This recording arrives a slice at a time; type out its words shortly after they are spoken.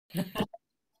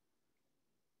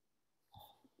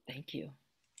Thank you.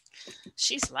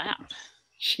 She's loud.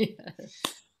 She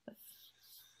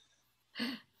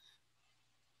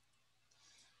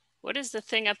What is the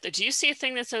thing up there? Do you see a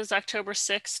thing that says October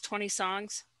 6th, 20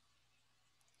 songs?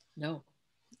 No.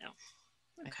 No.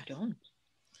 Okay. I don't.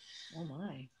 Oh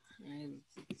my. I'm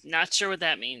not sure what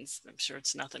that means. I'm sure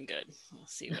it's nothing good. We'll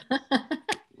see what.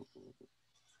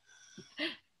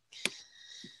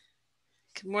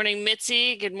 Good morning,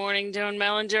 Mitzi. Good morning, Joan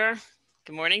Mellinger.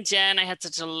 Good morning, Jen. I had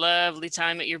such a lovely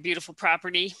time at your beautiful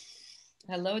property.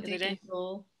 Hello, Deacon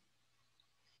Joel.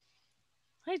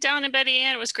 Hi, Dawn and Betty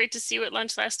Ann. It was great to see you at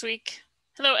lunch last week.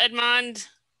 Hello, Edmond.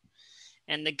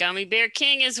 And the Gummy Bear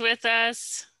King is with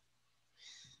us.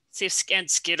 See if and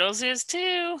Skittles is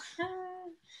too. Hi.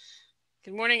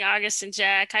 Good morning, August and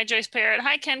Jack. Hi, Joyce Parrott.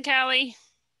 Hi, Ken Callie.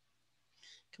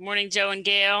 Good morning, Joe and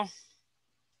Gail.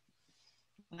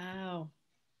 Wow.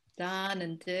 Don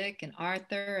and Dick and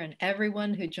Arthur and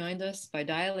everyone who joined us by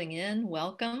dialing in,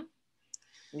 welcome.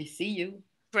 We see you.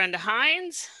 Brenda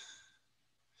Hines.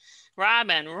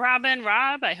 Rob,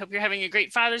 I hope you're having a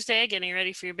great Father's Day, getting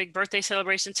ready for your big birthday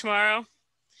celebration tomorrow.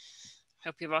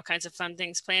 Hope you have all kinds of fun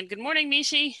things planned. Good morning,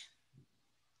 Mishi.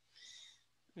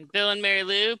 And Bill and Mary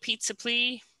Lou, Pizza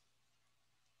Plea.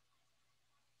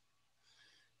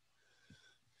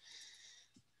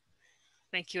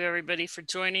 Thank you, everybody, for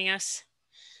joining us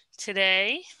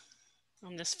today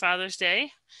on this Father's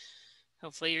Day.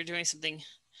 Hopefully you're doing something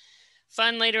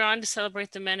fun later on to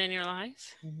celebrate the men in your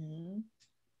life. Mm-hmm.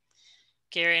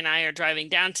 Gary and I are driving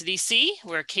down to DC,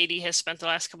 where Katie has spent the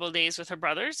last couple of days with her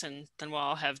brothers, and then we'll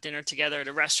all have dinner together at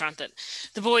a restaurant that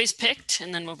the boys picked,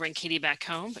 and then we'll bring Katie back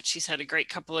home. But she's had a great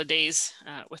couple of days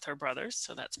with her brothers,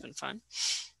 so that's been fun.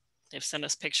 They've sent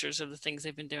us pictures of the things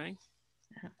they've been doing.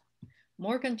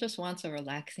 Morgan just wants a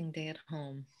relaxing day at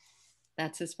home.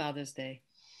 That's his Father's Day.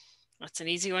 That's an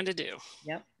easy one to do.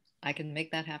 Yep, I can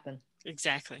make that happen.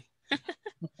 Exactly.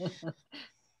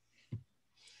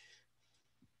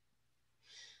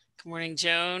 Good morning,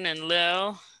 Joan and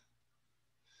Lil.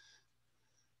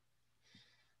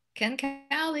 Ken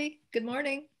Callie, good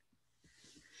morning.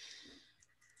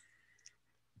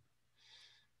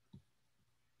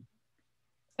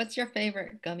 What's your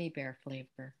favorite gummy bear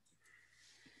flavor?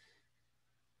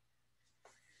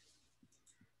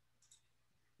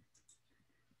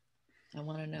 I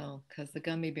want to know because the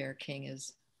Gummy Bear King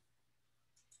is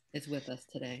with us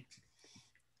today.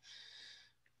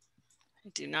 I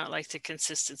do not like the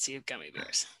consistency of gummy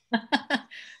bears.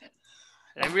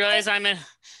 I realize I'm a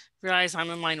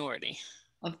minority.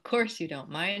 Of course you don't.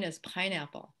 Mine is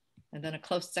pineapple, and then a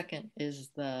close second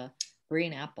is the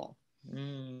green apple.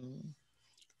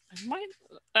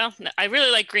 Well, I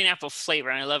really like green apple flavor,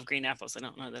 and I love green apples. I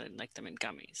don't know that I like them in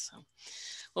gummies. So,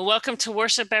 well, welcome to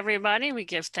worship, everybody. We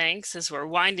give thanks as we're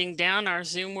winding down our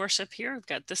Zoom worship here. We've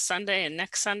got this Sunday and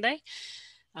next Sunday.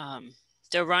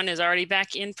 Doe Run is already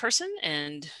back in person,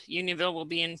 and Unionville will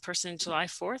be in person July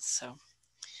 4th. So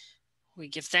we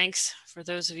give thanks for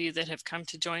those of you that have come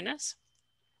to join us.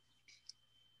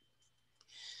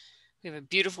 We have a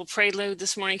beautiful prelude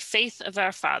this morning, Faith of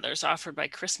Our Fathers, offered by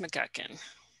Chris McGuckin.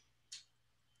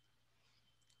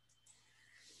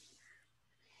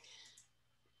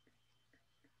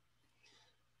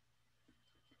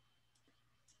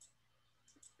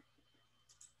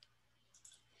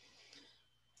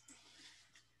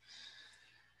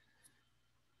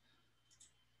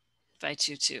 Invite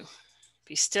you to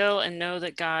be still and know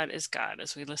that God is God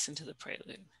as we listen to the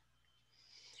prelude.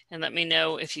 And let me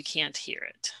know if you can't hear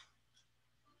it.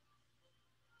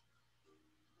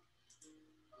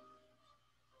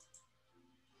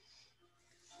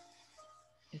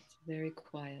 It's very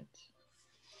quiet.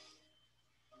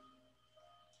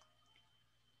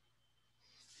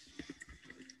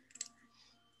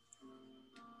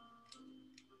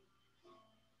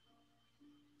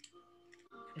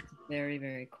 It's very,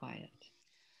 very quiet.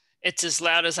 It's as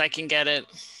loud as I can get it.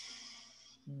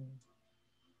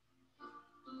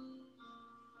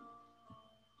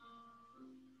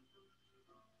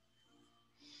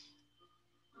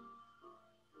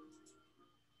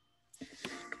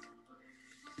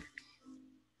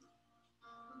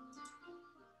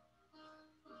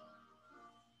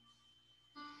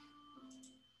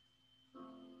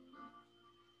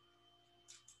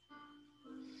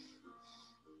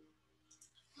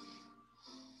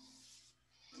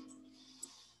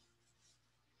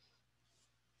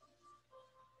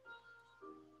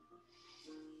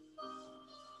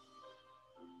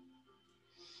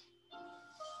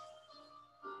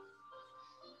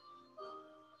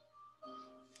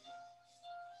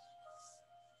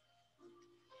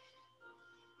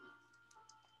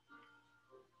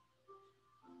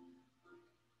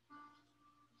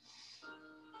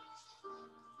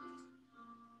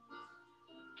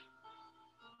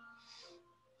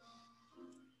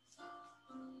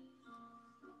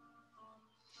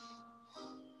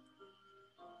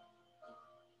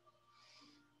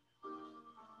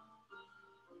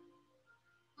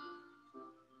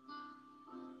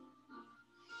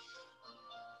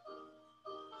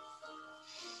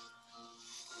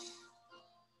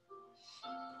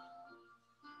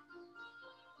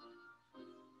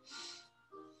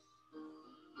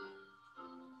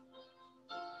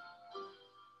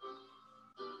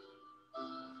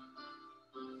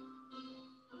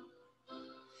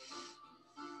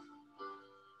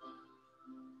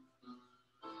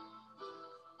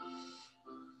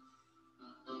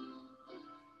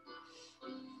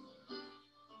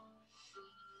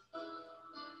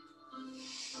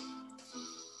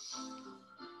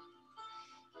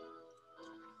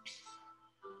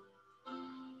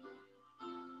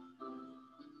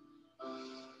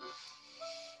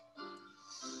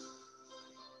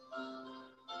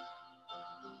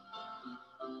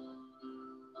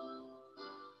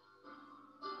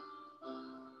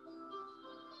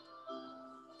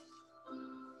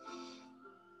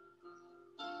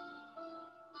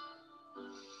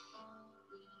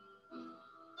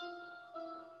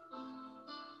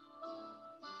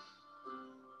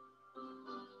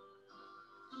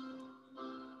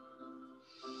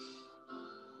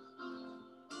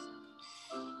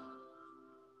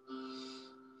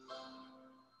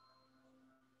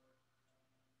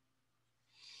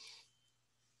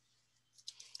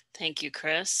 Thank you,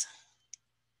 Chris.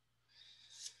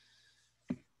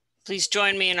 Please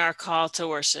join me in our call to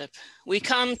worship. We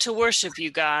come to worship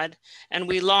you, God, and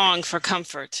we long for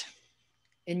comfort.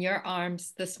 In your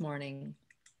arms this morning,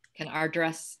 can our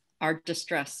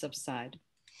distress subside?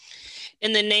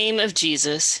 In the name of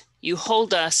Jesus, you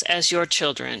hold us as your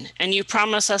children, and you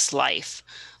promise us life,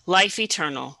 life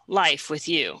eternal, life with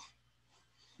you.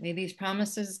 May these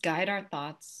promises guide our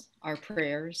thoughts, our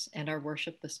prayers, and our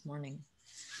worship this morning.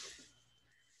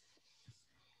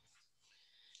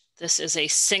 This is a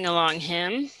sing-along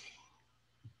hymn.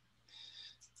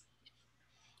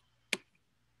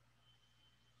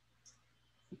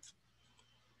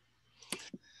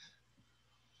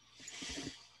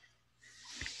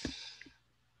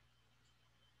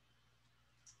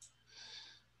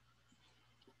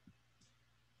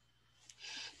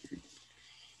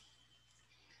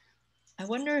 I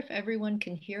wonder if everyone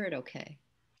can hear it okay,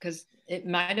 because it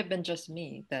might have been just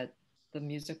me that the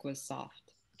music was soft.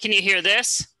 Can you hear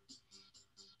this?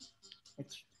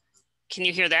 It's, Can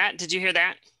you hear that? Did you hear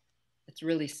that? it's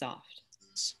really soft.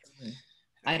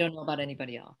 I don't know about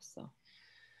anybody else, so.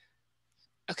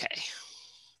 Okay,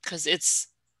 because it's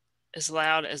as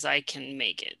loud as I can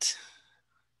make it.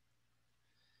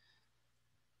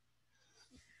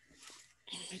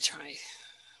 Let me try.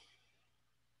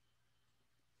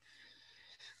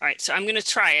 All right, so I'm going to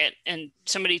try it, and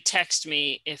somebody text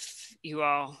me if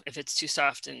it's too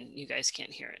soft and you guys can't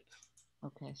hear it.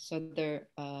 Okay, so there,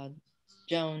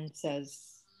 Joan says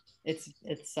it's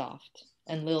soft,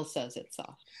 and Lil says it's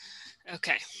soft.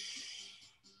 Okay.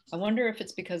 I wonder if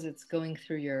it's because it's going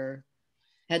through your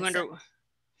headset.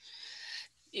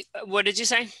 What did you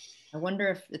say? I wonder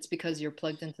if it's because you're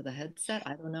plugged into the headset.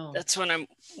 I don't know. That's what I'm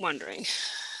wondering.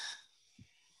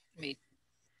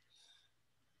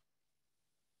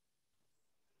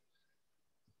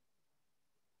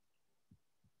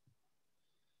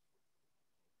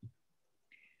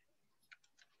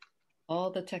 All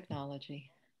the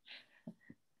technology.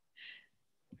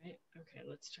 Right. Okay,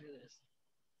 let's try this.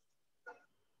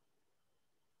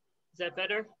 Is that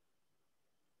better?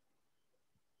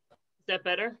 Is that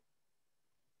better?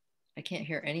 I can't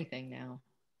hear anything now.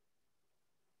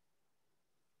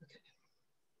 Okay.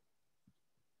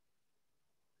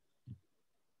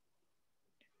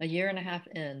 A year and a half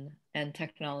in, and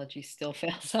technology still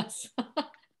fails us.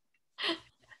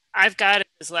 I've got it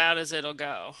as loud as it'll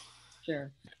go.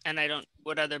 Sure. And I don't know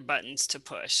what other buttons to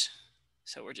push.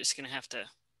 So we're just going to have to.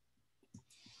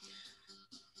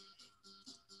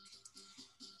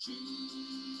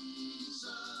 Jesus,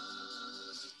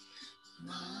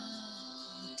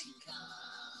 mighty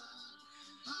God,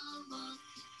 our rock,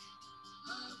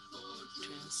 our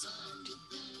fortress, our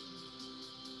defense.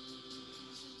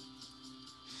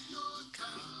 Your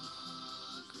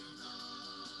conquering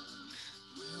arm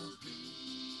will be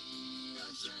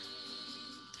our strength.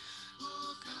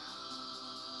 Oh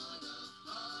God of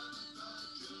our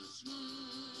righteousness,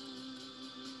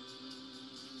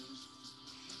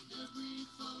 every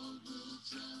foe will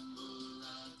tremble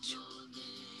at your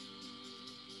name,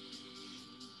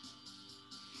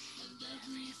 and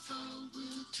every foe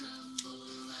will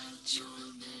tremble at your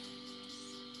name.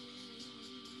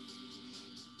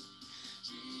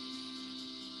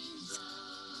 Jesus,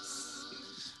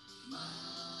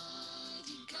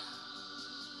 mighty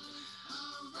God,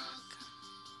 our rock,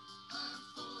 our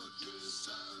fortress,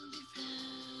 our defense.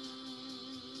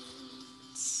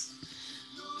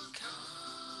 Your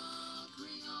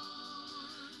conquering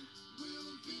arm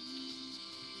will be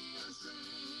our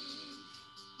strength,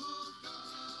 oh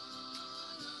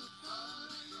God of our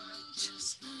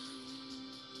righteousness.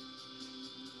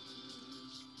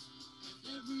 And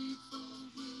every foe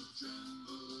will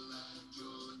tremble at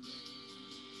your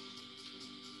name,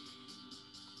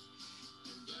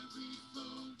 and every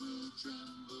foe will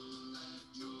tremble at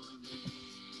your name.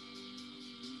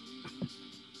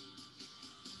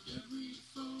 Every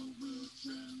foe will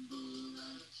tremble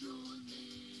at your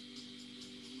name.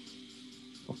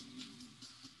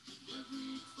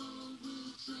 Every foe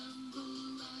will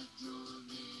tremble at your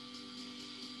name.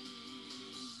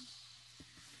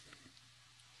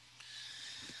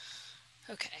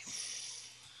 Okay.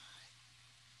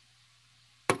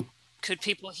 Could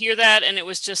people hear that and it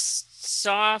was just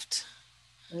soft,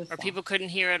 or soft. people couldn't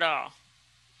hear at all?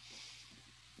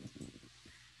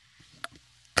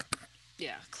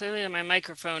 Yeah, clearly my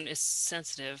microphone is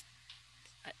sensitive.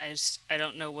 I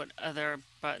don't know what other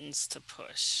buttons to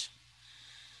push.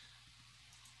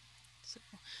 So,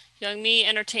 Young Me,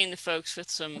 entertain the folks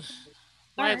with some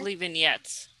lively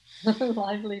vignettes.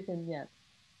 Lively vignettes.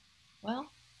 Well,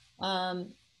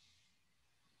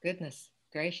 goodness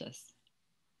gracious.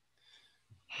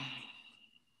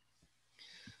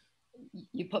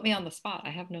 You put me on the spot. I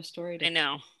have no story to I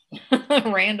know.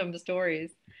 random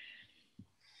stories.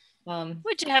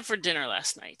 What'd you have for dinner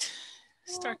last night?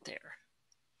 Start there.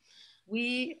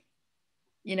 We,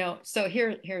 so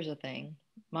here's the thing.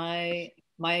 My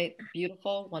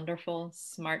beautiful, wonderful,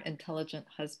 smart, intelligent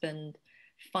husband,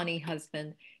 funny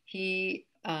husband, he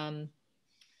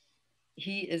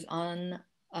is on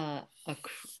a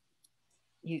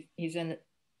he's in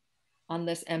on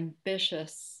this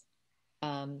ambitious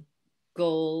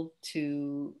goal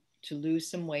to lose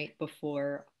some weight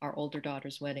before our older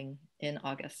daughter's wedding in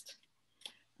August,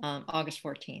 August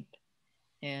 14th,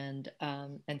 and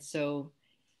so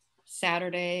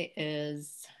Saturday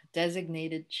is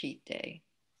designated cheat day.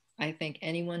 I think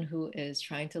anyone who is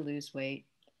trying to lose weight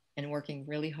and working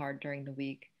really hard during the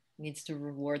week needs to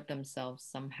reward themselves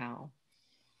somehow.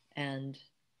 And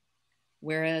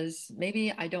whereas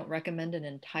maybe I don't recommend an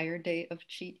entire day of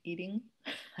cheat eating,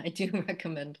 I do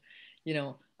recommend,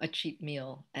 a cheat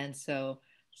meal. And so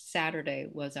Saturday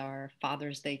was our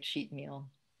Father's Day cheat meal,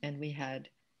 and we had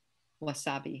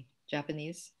wasabi,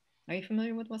 Japanese. Are you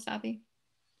familiar with wasabi?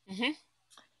 Mm-hmm.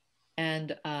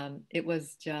 And it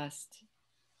was just,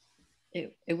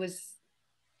 it was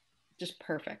just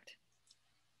perfect.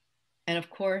 And of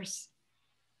course,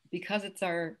 because it's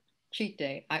our cheat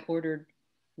day, I ordered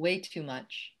way too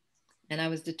much, and I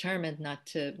was determined not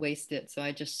to waste it. So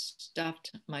I just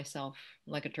stuffed myself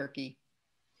like a turkey.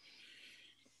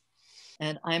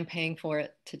 And I'm paying for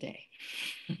it today.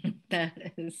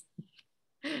 That is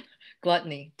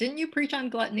gluttony. Didn't you preach on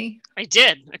gluttony? I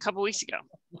did a couple weeks ago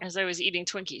as I was eating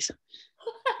Twinkies.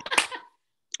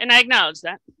 And I acknowledge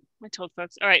that. I told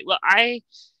folks, all right, well,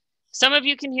 some of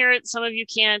you can hear it, some of you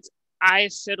can't. I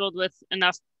fiddled with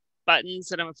enough buttons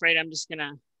that I'm afraid I'm just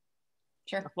gonna,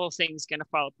 sure, the whole thing's gonna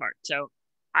fall apart. So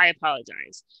I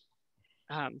apologize.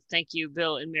 Thank you,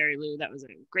 Bill and Mary Lou. That was a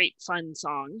great, fun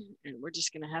song, and we're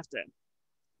just gonna have to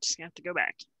go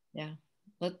back. Yeah,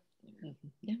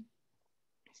 yeah,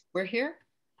 we're here,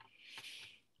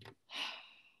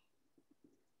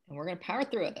 and we're gonna power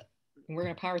through it. And we're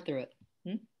gonna power through it.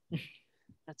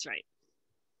 That's right.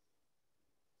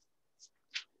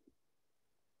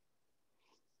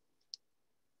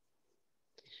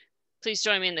 Please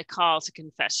join me in the call to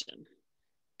confession.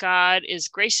 God is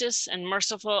gracious and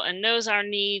merciful and knows our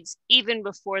needs even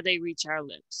before they reach our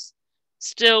lips.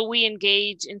 Still, we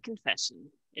engage in confession,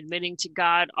 admitting to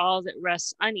God all that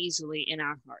rests uneasily in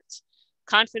our hearts.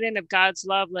 Confident of God's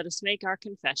love, let us make our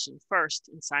confession first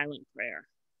in silent prayer.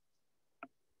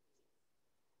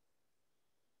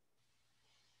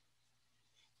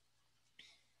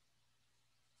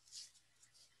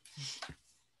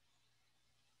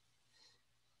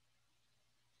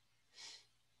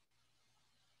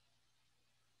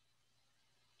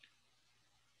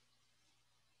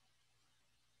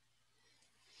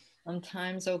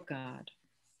 Sometimes, oh God,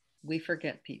 we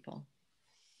forget people,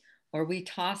 or we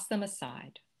toss them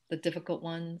aside, the difficult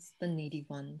ones, the needy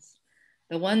ones,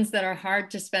 the ones that are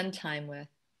hard to spend time with,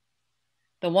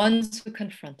 the ones who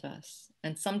confront us.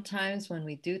 And sometimes when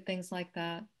we do things like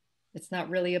that, it's not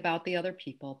really about the other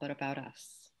people, but about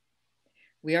us.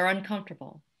 We are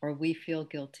uncomfortable, or we feel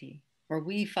guilty, or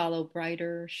we follow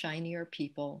brighter, shinier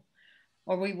people,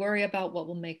 or we worry about what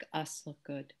will make us look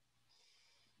good.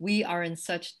 We are in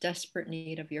such desperate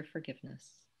need of your forgiveness.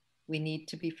 We need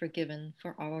to be forgiven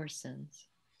for our sins,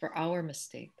 for our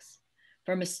mistakes,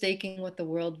 for mistaking what the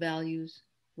world values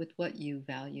with what you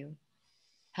value.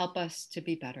 Help us to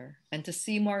be better and to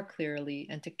see more clearly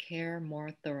and to care more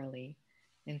thoroughly.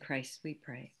 In Christ we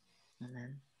pray.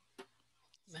 Amen.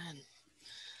 Amen.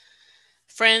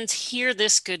 Friends, hear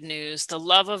this good news. The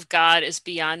love of God is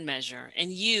beyond measure,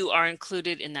 and you are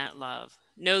included in that love.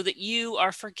 Know that you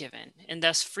are forgiven and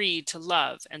thus free to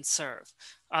love and serve.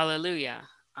 Alleluia.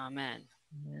 Amen.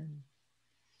 Amen.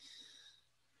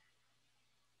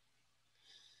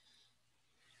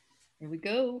 Here we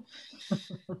go. Here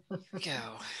we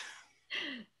go.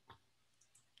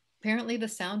 Apparently the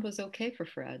sound was okay for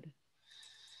Fred.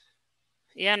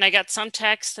 Yeah, and I got some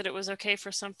text that it was okay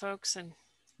for some folks and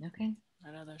okay,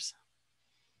 not others.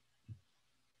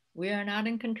 We are not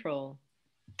in control.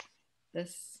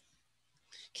 This.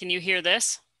 Can you hear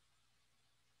this?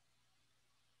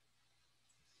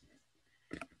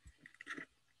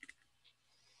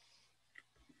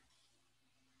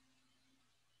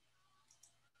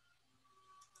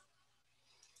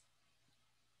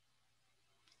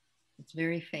 It's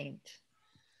very faint.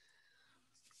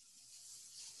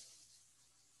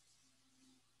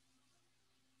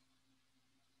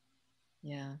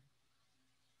 Yeah.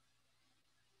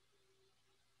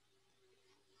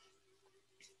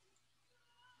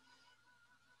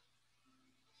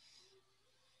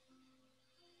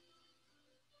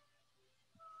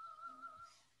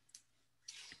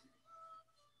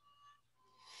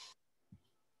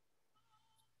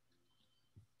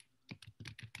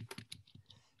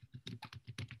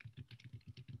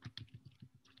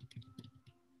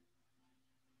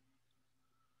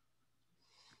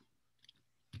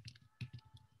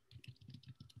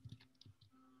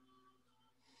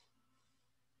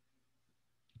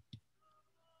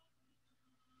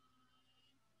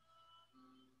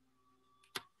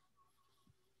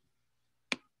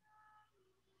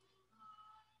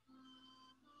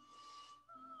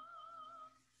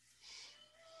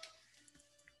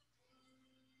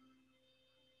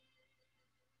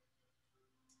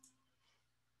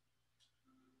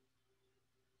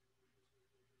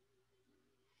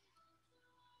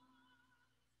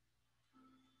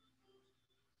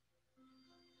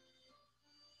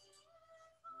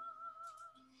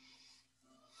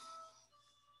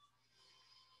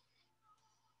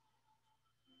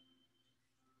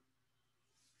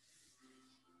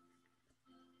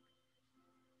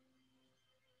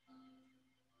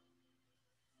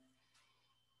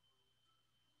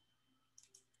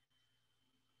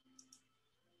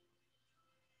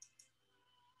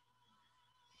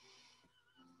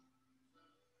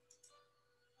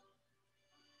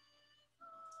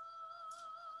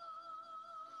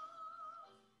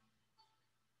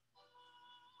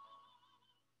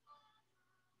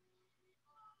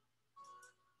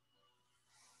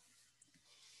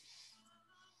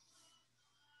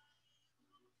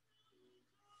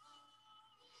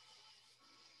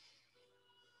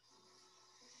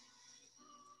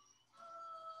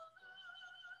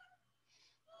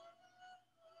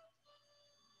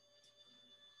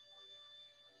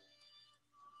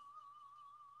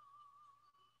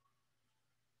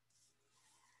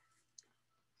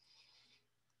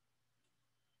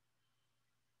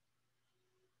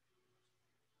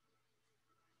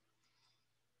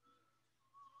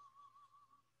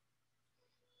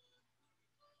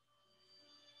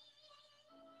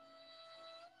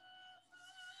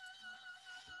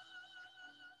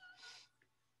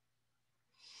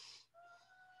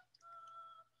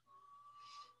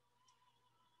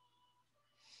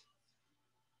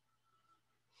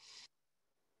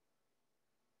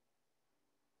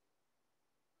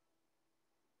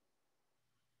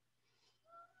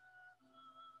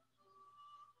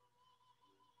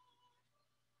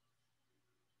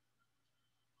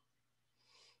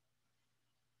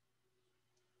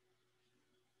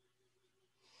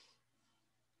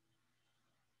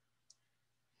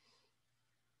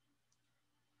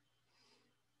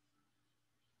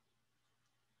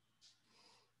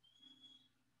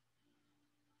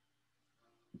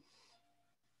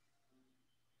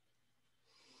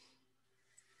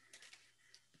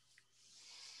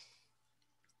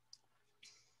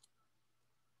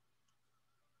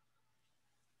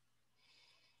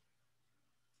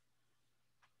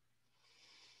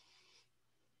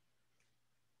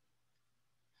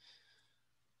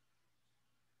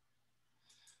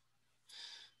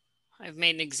 I've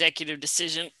made an executive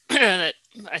decision that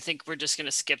I think we're just going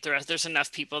to skip the rest. There's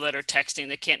enough people that are texting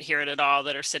that can't hear it at all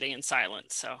that are sitting in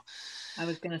silence. So I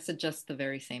was going to suggest the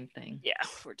very same thing. Yeah,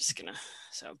 we're just going to.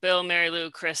 So Bill, Mary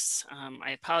Lou, Chris,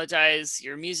 I apologize.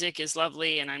 Your music is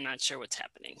lovely and I'm not sure what's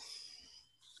happening.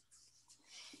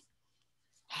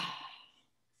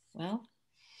 Well,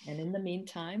 and in the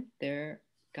meantime,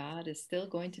 God is still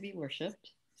going to be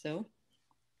worshiped. So,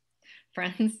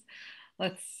 friends,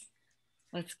 let's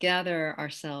gather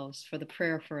ourselves for the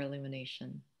prayer for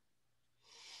illumination.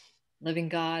 Living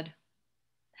God,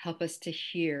 help us to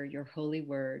hear your holy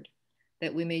word,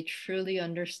 that we may truly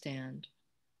understand,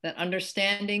 that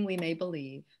understanding we may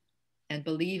believe, and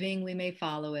believing we may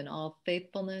follow in all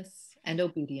faithfulness and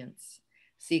obedience,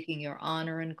 seeking your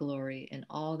honor and glory in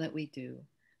all that we do,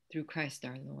 through Christ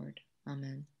our Lord.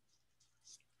 Amen.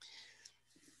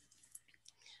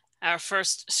 Our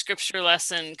first scripture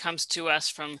lesson comes to us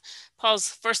from Paul's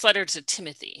first letter to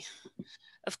Timothy.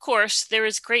 Of course, there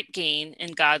is great gain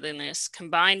in godliness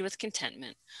combined with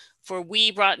contentment, for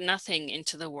we brought nothing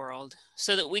into the world,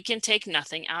 so that we can take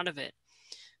nothing out of it.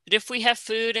 But if we have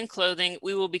food and clothing,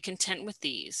 we will be content with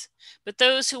these. But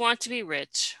those who want to be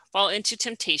rich fall into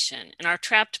temptation and are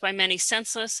trapped by many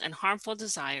senseless and harmful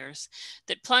desires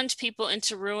that plunge people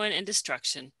into ruin and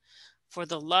destruction. For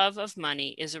the love of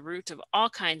money is a root of all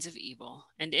kinds of evil,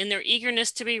 and in their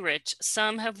eagerness to be rich,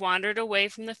 some have wandered away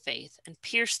from the faith and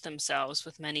pierced themselves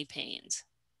with many pains.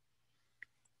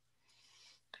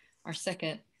 Our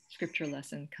second scripture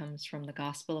lesson comes from the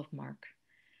Gospel of Mark,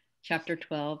 chapter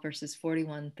 12, verses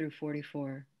 41 through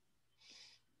 44.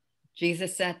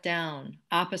 Jesus sat down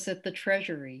opposite the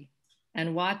treasury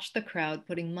and watched the crowd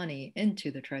putting money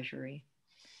into the treasury.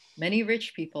 Many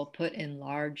rich people put in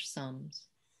large sums.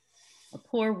 A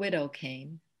poor widow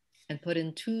came and put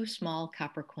in 2 small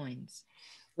copper coins,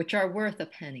 which are worth a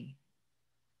penny.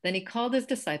 Then he called his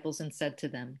disciples and said to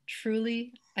them,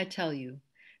 "Truly, I tell you,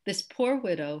 this poor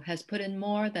widow has put in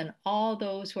more than all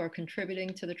those who are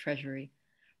contributing to the treasury,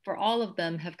 for all of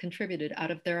them have contributed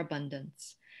out of their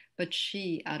abundance, but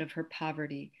she, out of her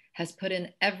poverty, has put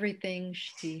in everything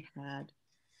she had,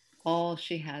 all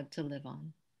she had to live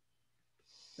on."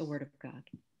 The word of God.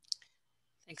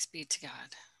 Thanks be to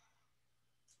God.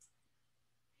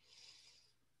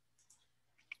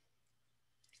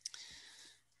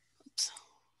 Oops.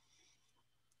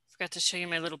 Forgot to show you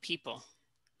my little people.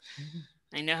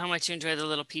 I know how much you enjoy the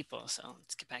little people, so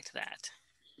let's get back to that.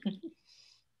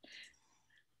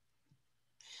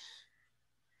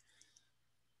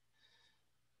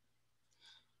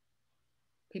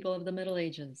 People of the Middle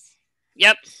Ages.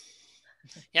 Yep.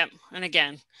 And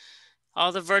again,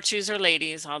 all the virtues are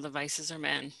ladies, all the vices are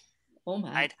men. Oh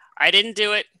my. I didn't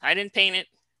do it. I didn't paint it.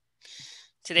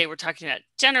 Today we're talking about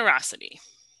generosity.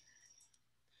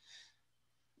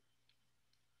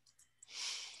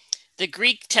 The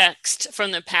Greek text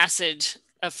from the passage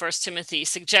of 1 Timothy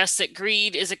suggests that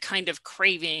greed is a kind of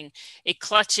craving, a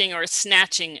clutching or a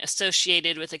snatching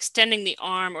associated with extending the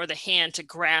arm or the hand to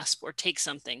grasp or take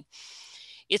something.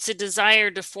 It's a desire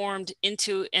deformed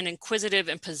into an inquisitive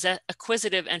and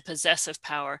possessive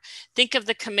power. Think of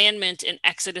the commandment in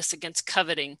Exodus against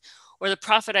coveting, or the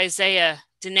prophet Isaiah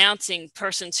denouncing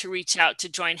persons who reach out to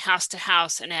join house to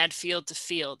house and add field to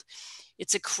field.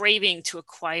 It's a craving to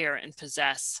acquire and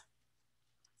possess.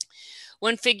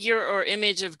 One figure or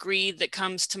image of greed that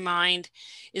comes to mind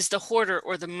is the hoarder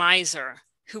or the miser,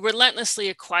 who relentlessly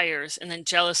acquires and then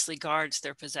jealously guards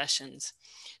their possessions.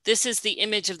 This is the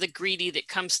image of the greedy that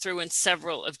comes through in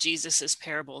several of Jesus's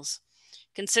parables.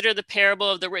 Consider the parable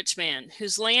of the rich man,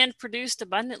 whose land produced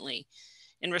abundantly.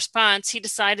 In response, he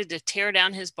decided to tear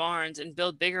down his barns and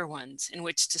build bigger ones in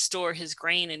which to store his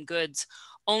grain and goods,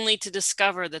 only to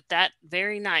discover that that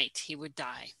very night he would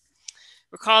die.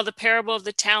 Recall the parable of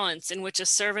the talents, in which a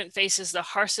servant faces the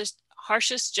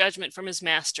harshest judgment from his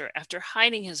master after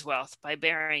hiding his wealth by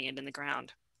burying it in the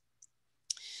ground.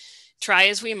 Try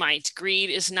as we might, greed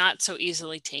is not so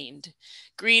easily tamed.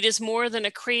 Greed is more than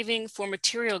a craving for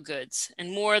material goods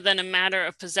and more than a matter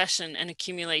of possession and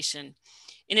accumulation.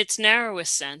 In its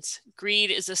narrowest sense, greed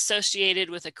is associated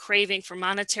with a craving for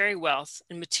monetary wealth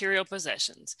and material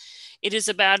possessions. It is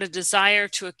about a desire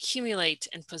to accumulate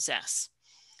and possess.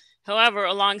 However,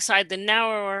 alongside the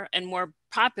narrower and more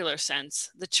popular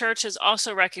sense, the church has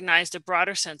also recognized a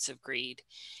broader sense of greed.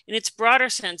 In its broader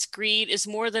sense, greed is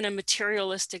more than a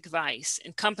materialistic vice,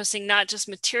 encompassing not just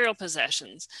material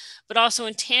possessions, but also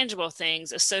intangible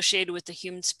things associated with the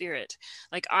human spirit,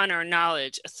 like honor,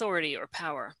 knowledge, authority, or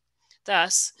power.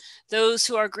 Thus, those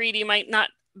who are greedy might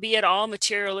not be at all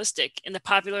materialistic in the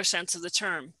popular sense of the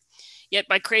term. Yet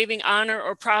by craving honor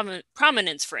or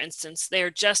prominence, for instance, they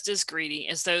are just as greedy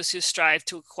as those who strive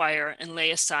to acquire and lay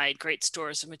aside great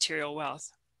stores of material wealth.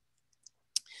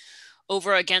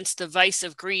 Over against the vice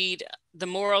of greed, the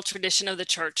moral tradition of the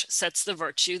church sets the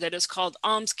virtue that is called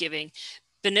almsgiving,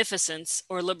 beneficence,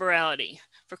 or liberality.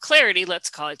 For clarity, let's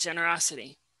call it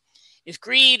generosity. If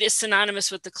greed is synonymous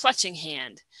with the clutching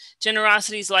hand,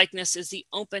 generosity's likeness is the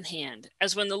open hand,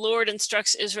 as when the Lord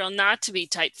instructs Israel not to be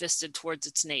tight-fisted towards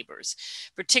its neighbors,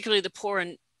 particularly the poor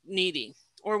and needy,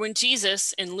 or when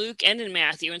Jesus, in Luke and in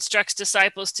Matthew, instructs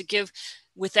disciples to give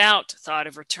without thought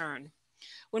of return.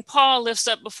 When Paul lifts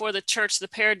up before the church the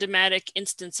paradigmatic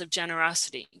instance of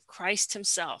generosity, Christ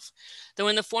himself, though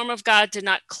in the form of God, did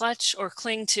not clutch or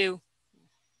cling to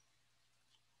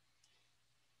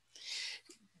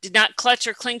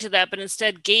that, but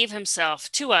instead gave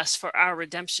himself to us for our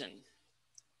redemption.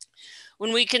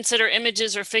 When we consider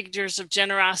images or figures of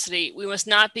generosity, we must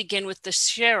not begin with the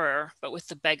sharer, but with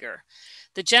the beggar.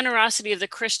 The generosity of the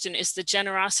Christian is the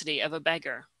generosity of a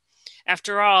beggar.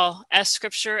 After all, as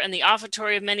Scripture and the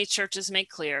offertory of many churches make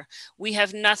clear, we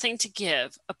have nothing to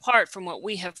give apart from what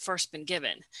we have first been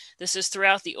given. This is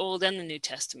throughout the Old and the New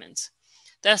Testaments.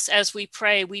 Thus, as we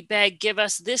pray, we beg, give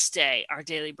us this day our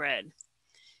daily bread.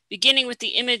 Beginning with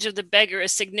the image of the beggar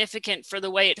is significant for the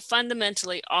way it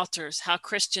fundamentally alters how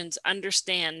Christians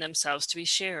understand themselves to be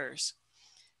sharers.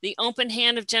 The open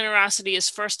hand of generosity is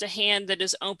first a hand that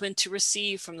is open to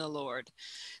receive from the Lord.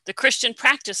 The Christian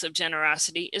practice of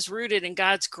generosity is rooted in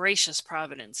God's gracious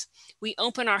providence. We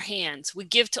open our hands. We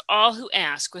give to all who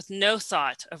ask with no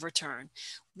thought of return.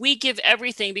 We give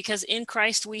everything because in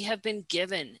Christ we have been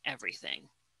given everything.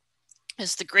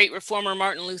 As the great reformer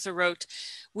Martin Luther wrote,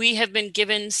 we have been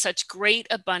given such great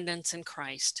abundance in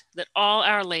Christ that all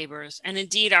our labors, and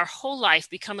indeed our whole life,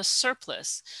 become a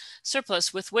surplus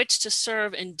with which to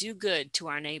serve and do good to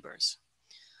our neighbors.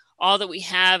 All that we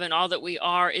have and all that we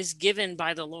are is given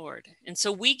by the Lord. And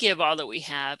so we give all that we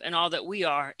have and all that we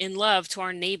are in love to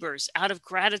our neighbors out of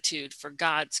gratitude for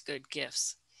God's good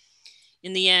gifts.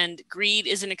 In the end, greed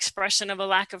is an expression of a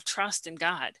lack of trust in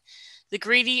God. The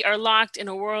greedy are locked in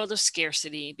a world of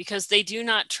scarcity because they do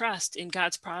not trust in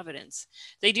God's providence.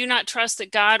 They do not trust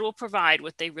that God will provide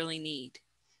what they really need.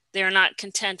 They are not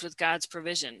content with God's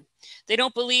provision. They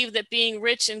don't believe that being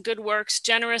rich in good works,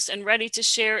 generous and ready to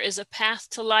share is a path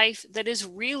to life that is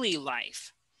really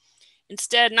life.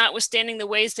 Instead, notwithstanding the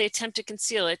ways they attempt to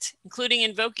conceal it, including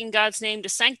invoking God's name to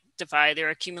sanctify their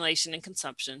accumulation and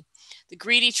consumption, the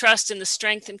greedy trust in the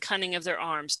strength and cunning of their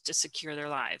arms to secure their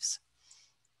lives.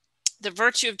 The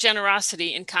virtue of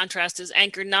generosity, in contrast, is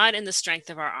anchored not in the strength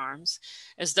of our arms,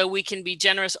 as though we can be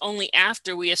generous only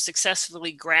after we have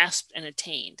successfully grasped and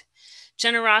attained.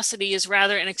 Generosity is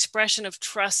rather an expression of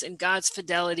trust in God's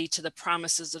fidelity to the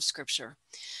promises of Scripture.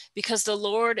 Because the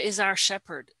Lord is our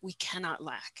shepherd, we cannot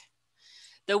lack.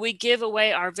 Though we give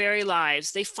away our very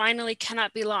lives, they finally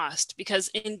cannot be lost, because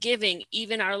in giving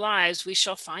even our lives, we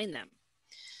shall find them.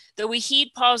 Though we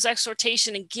heed Paul's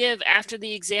exhortation and give after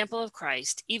the example of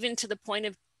Christ, even to the point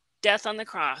of death on the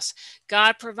cross,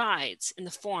 God provides in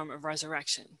the form of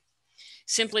resurrection.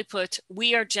 Simply put,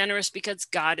 we are generous because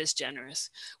God is generous.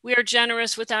 We are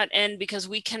generous without end because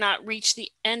we cannot reach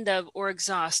the end of or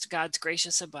exhaust God's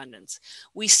gracious abundance.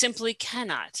 We simply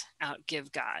cannot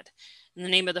outgive God. In the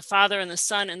name of the Father, and the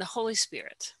Son, and the Holy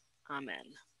Spirit.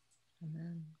 Amen.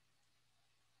 Amen.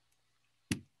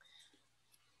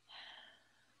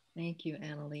 Thank you,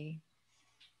 Annalie.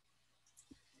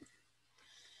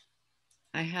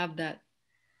 I have that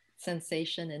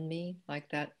sensation in me, like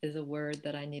that is a word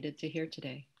that I needed to hear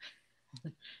today.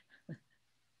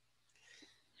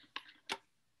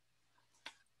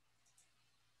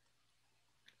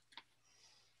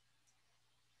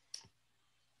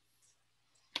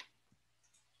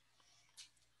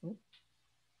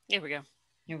 Here we go.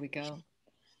 Here we go.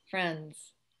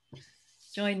 Friends,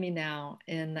 join me now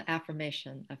in the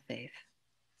affirmation of faith.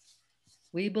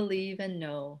 We believe and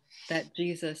know that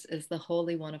Jesus is the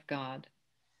Holy One of God.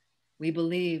 We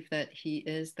believe that he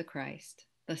is the Christ,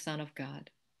 the Son of God,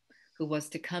 who was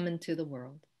to come into the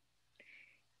world.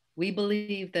 We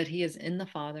believe that he is in the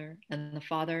Father and the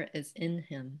Father is in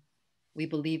him. We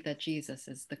believe that Jesus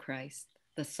is the Christ,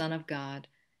 the Son of God,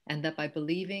 and that by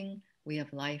believing, we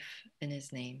have life in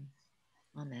his name.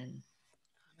 Amen.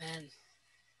 Amen.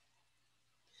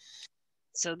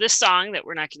 So this song that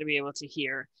we're not going to be able to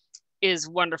hear is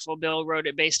wonderful. Bill wrote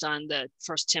it based on the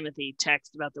 1 Timothy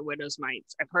text about the widow's mite.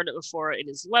 I've heard it before. It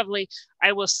is lovely.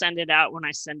 I will send it out when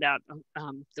I send out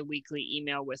the weekly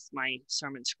email with my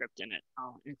sermon script in it.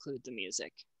 I'll include the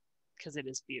music because it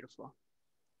is beautiful.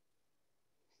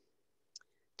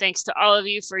 Thanks to all of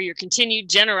you for your continued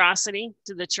generosity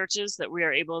to the churches, that we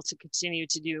are able to continue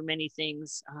to do many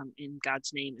things in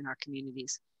God's name in our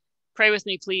communities. Pray with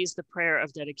me, please, the prayer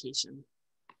of dedication.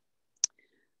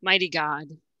 Mighty God,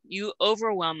 you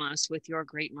overwhelm us with your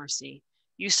great mercy.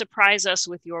 You surprise us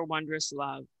with your wondrous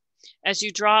love. As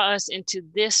you draw us into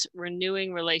this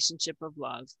renewing relationship of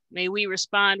love, may we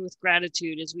respond with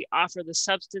gratitude as we offer the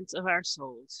substance of our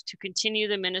souls to continue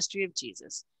the ministry of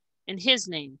Jesus. In his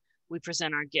name, we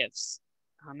present our gifts.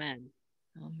 Amen.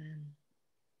 Amen.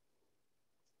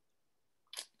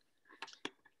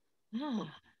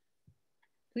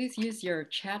 Please use your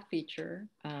chat feature,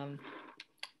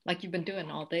 like you've been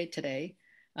doing all day today,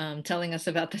 telling us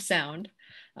about the sound,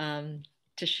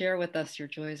 to share with us your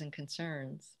joys and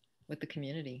concerns with the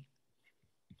community.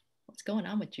 What's going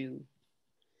on with you?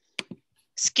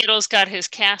 Skittles got his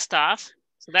cast off,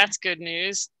 so that's good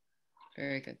news.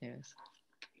 Very good news.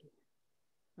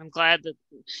 I'm glad that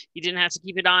you didn't have to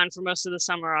keep it on for most of the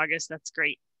summer, August. That's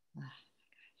great.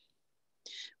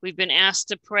 We've been asked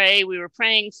to pray. We were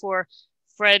praying for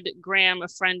Fred Graham, a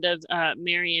friend of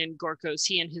Marianne Gorkos.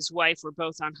 He and his wife were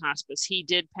both on hospice. He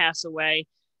did pass away.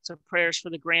 So prayers for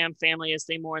the Graham family as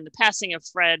they mourn the passing of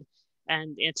Fred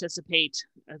and anticipate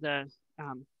the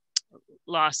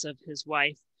loss of his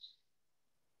wife,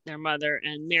 their mother.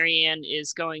 And Marianne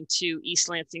is going to East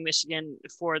Lansing, Michigan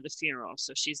for the funeral.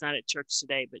 So she's not at church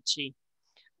today, but she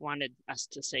wanted us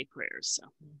to say prayers. So,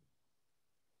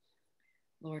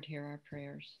 Lord, hear our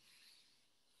prayers.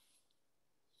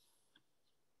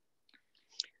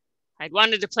 I'd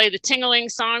wanted to play the Ting-a-ling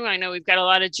song. I know we've got a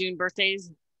lot of June birthdays.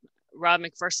 Rob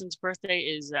McPherson's birthday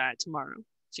is tomorrow,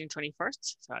 June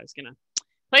 21st. So I was going to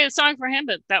play the song for him,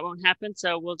 but that won't happen.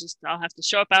 So I'll have to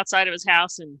show up outside of his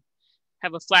house and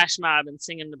have a flash mob and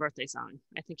sing him the birthday song.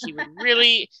 I think he would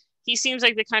really, he seems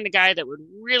like the kind of guy that would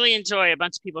really enjoy a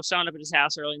bunch of people showing up at his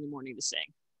house early in the morning to sing.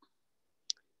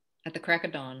 At the crack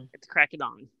of dawn. At the crack of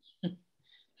dawn.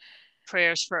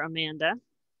 Prayers for Amanda.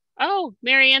 Oh,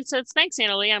 Marianne says, thanks,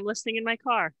 Annalie. I'm listening in my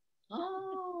car.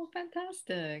 Oh,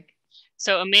 fantastic.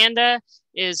 So Amanda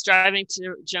is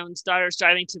Joan's daughter's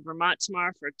driving to Vermont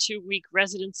tomorrow for a 2-week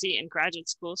residency and graduate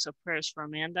school. So prayers for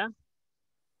Amanda.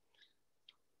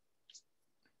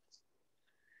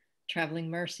 Traveling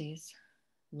mercies.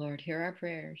 Lord, hear our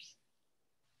prayers.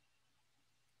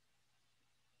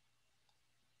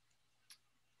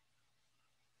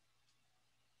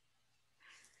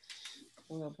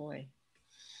 Oh boy.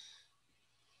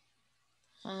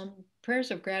 Prayers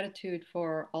of gratitude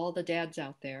for all the dads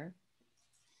out there,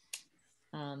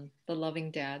 the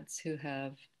loving dads who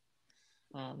have,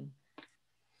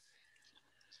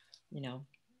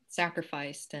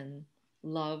 sacrificed and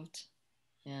loved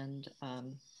and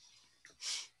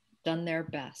done their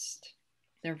best,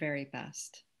 their very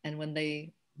best. And when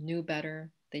they knew better,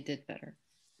 they did better.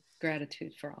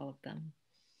 Gratitude for all of them.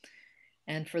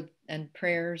 And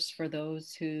prayers for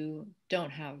those who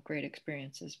don't have great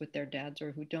experiences with their dads,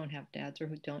 or who don't have dads, or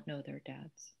who don't know their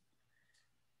dads.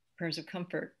 Prayers of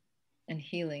comfort and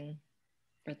healing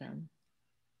for them.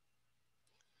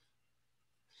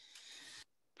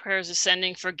 Prayers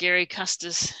ascending for Gary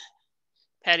Custis,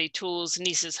 Patty Toole's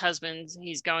niece's husband.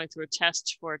 He's going through a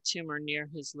test for a tumor near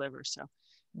his liver. So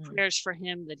prayers for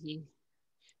him that he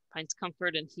finds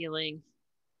comfort and healing.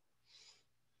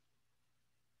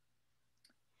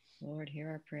 Lord, hear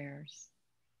our prayers.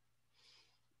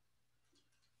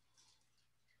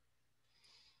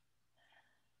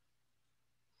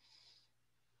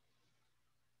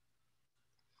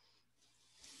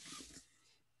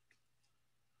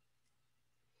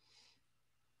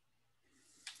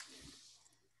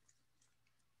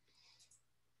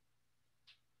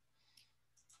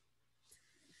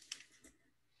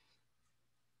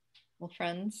 Well,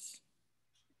 friends,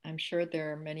 I'm sure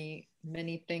there are many,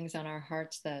 many things on our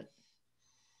hearts that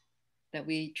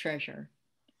we treasure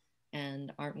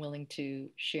and aren't willing to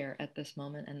share at this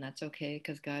moment, and that's okay,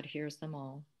 because God hears them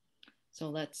all. So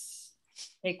let's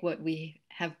take what we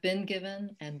have been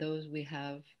given and those we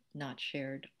have not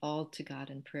shared all to God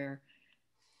in prayer,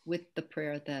 with the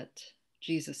prayer that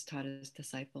Jesus taught his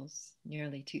disciples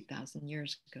nearly 2,000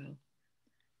 years ago.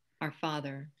 Our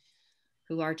Father,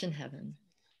 who art in heaven,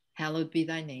 hallowed be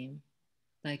thy name.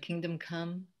 Thy kingdom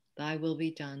come, thy will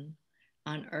be done,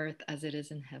 on earth as it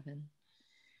is in heaven.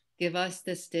 Give us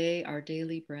this day our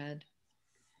daily bread,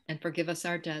 and forgive us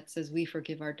our debts as we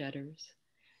forgive our debtors.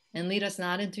 And lead us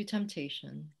not into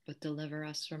temptation, but deliver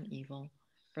us from evil.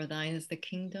 For thine is the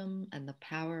kingdom and the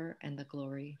power and the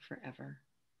glory forever.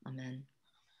 Amen.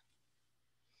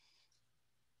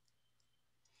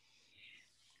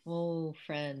 Oh,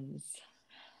 friends.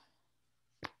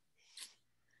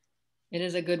 It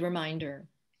is a good reminder.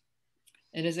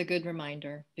 It is a good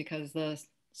reminder because the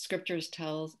scriptures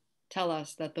tell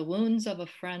us that the wounds of a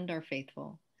friend are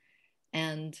faithful.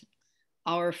 And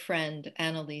our friend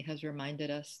Annalie has reminded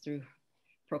us through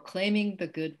proclaiming the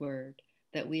good word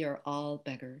that we are all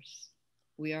beggars.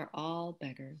 We are all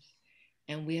beggars.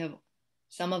 And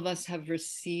some of us have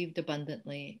received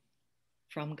abundantly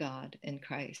from God in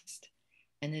Christ.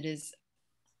 And it is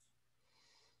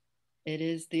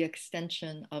the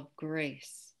extension of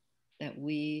grace that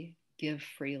we give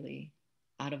freely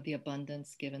out of the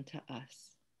abundance given to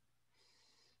us.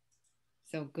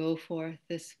 So go forth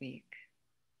this week,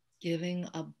 giving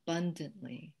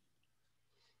abundantly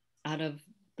out of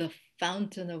the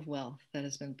fountain of wealth that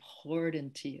has been poured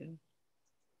into you.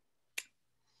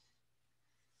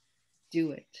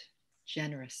 Do it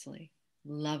generously,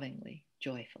 lovingly,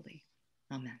 joyfully.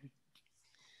 Amen.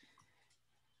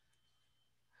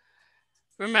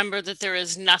 Remember that there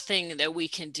is nothing that we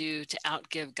can do to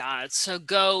outgive God. So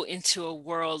go into a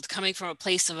world coming from a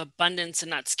place of abundance and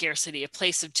not scarcity, a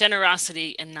place of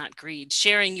generosity and not greed,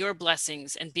 sharing your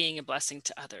blessings and being a blessing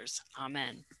to others.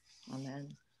 Amen.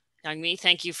 Amen. Young-Mi,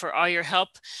 thank you for all your help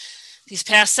these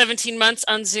past 17 months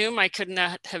on Zoom. I could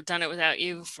not have done it without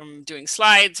you, from doing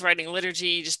slides, writing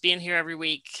liturgy, just being here every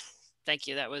week. Thank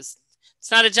you. It's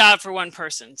not a job for one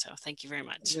person. So thank you very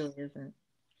much. It really isn't.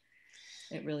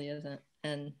 It really isn't.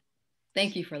 And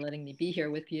thank you for letting me be here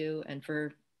with you, and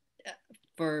for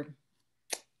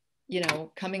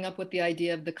coming up with the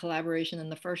idea of the collaboration in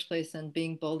the first place, and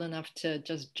being bold enough to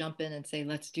just jump in and say,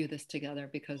 let's do this together,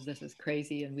 because this is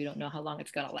crazy and we don't know how long it's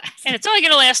going to last. And it's only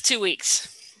going to last 2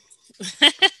 weeks.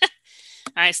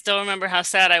 I still remember how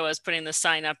sad I was putting the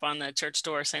sign up on the church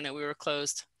door saying that we were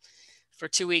closed for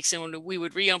 2 weeks and we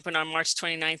would reopen on March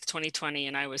 29th, 2020.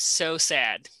 And I was so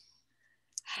sad.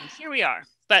 And here we are.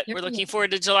 But we're looking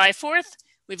forward to July 4th.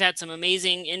 We've had some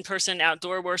amazing in-person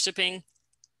outdoor worshiping.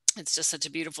 It's just such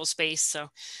a beautiful space. So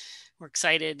we're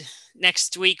excited.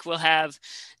 Next week, we'll have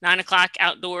 9 o'clock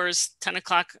outdoors, 10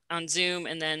 o'clock on Zoom.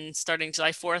 And then starting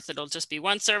July 4th, it'll just be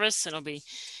one service. It'll be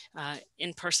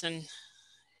in person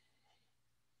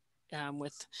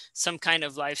with some kind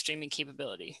of live streaming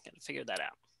capability. Got to figure that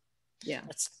out. Yeah.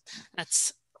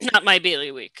 That's not my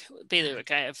bailiwick. We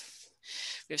have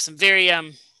some very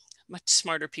much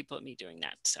smarter people than me doing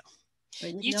that. So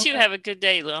you two have a good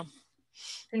day, Lil.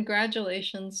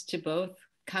 Congratulations to both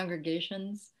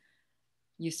congregations.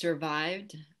 You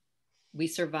survived. We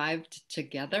survived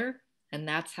together, and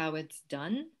that's how it's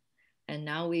done. And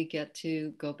now we get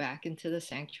to go back into the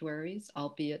sanctuaries,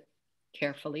 albeit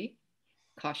carefully,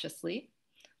 cautiously,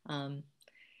 and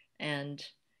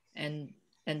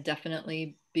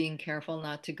definitely being careful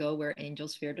not to go where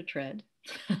angels fear to tread.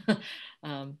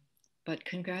 But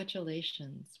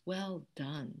congratulations. Well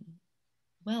done.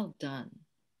 Well done.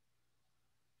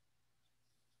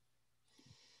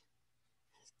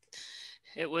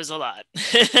 It was a lot.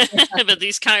 But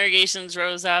these congregations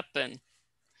rose up, and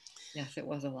yes, it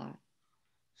was a lot.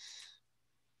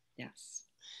 Yes.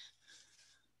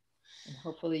 And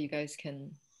hopefully you guys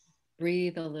can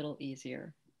breathe a little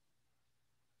easier.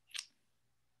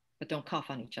 But don't cough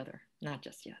on each other. Not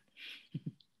just yet.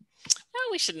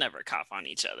 Well, we should never cough on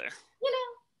each other.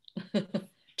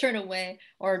 Turn away,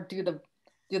 or do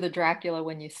the Dracula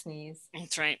when you sneeze.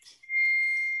 That's right.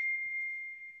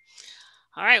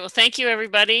 All right. Well, thank you,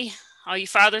 everybody. All you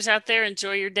fathers out there,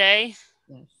 enjoy your day.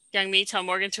 Yes. Young-Mi, tell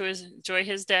Morgan to enjoy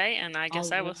his day, and I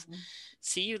guess I will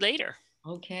see you later.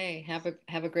 Okay. Have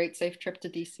a great, safe trip to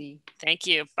DC. Thank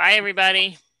you. Bye,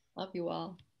 everybody. Love you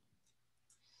all.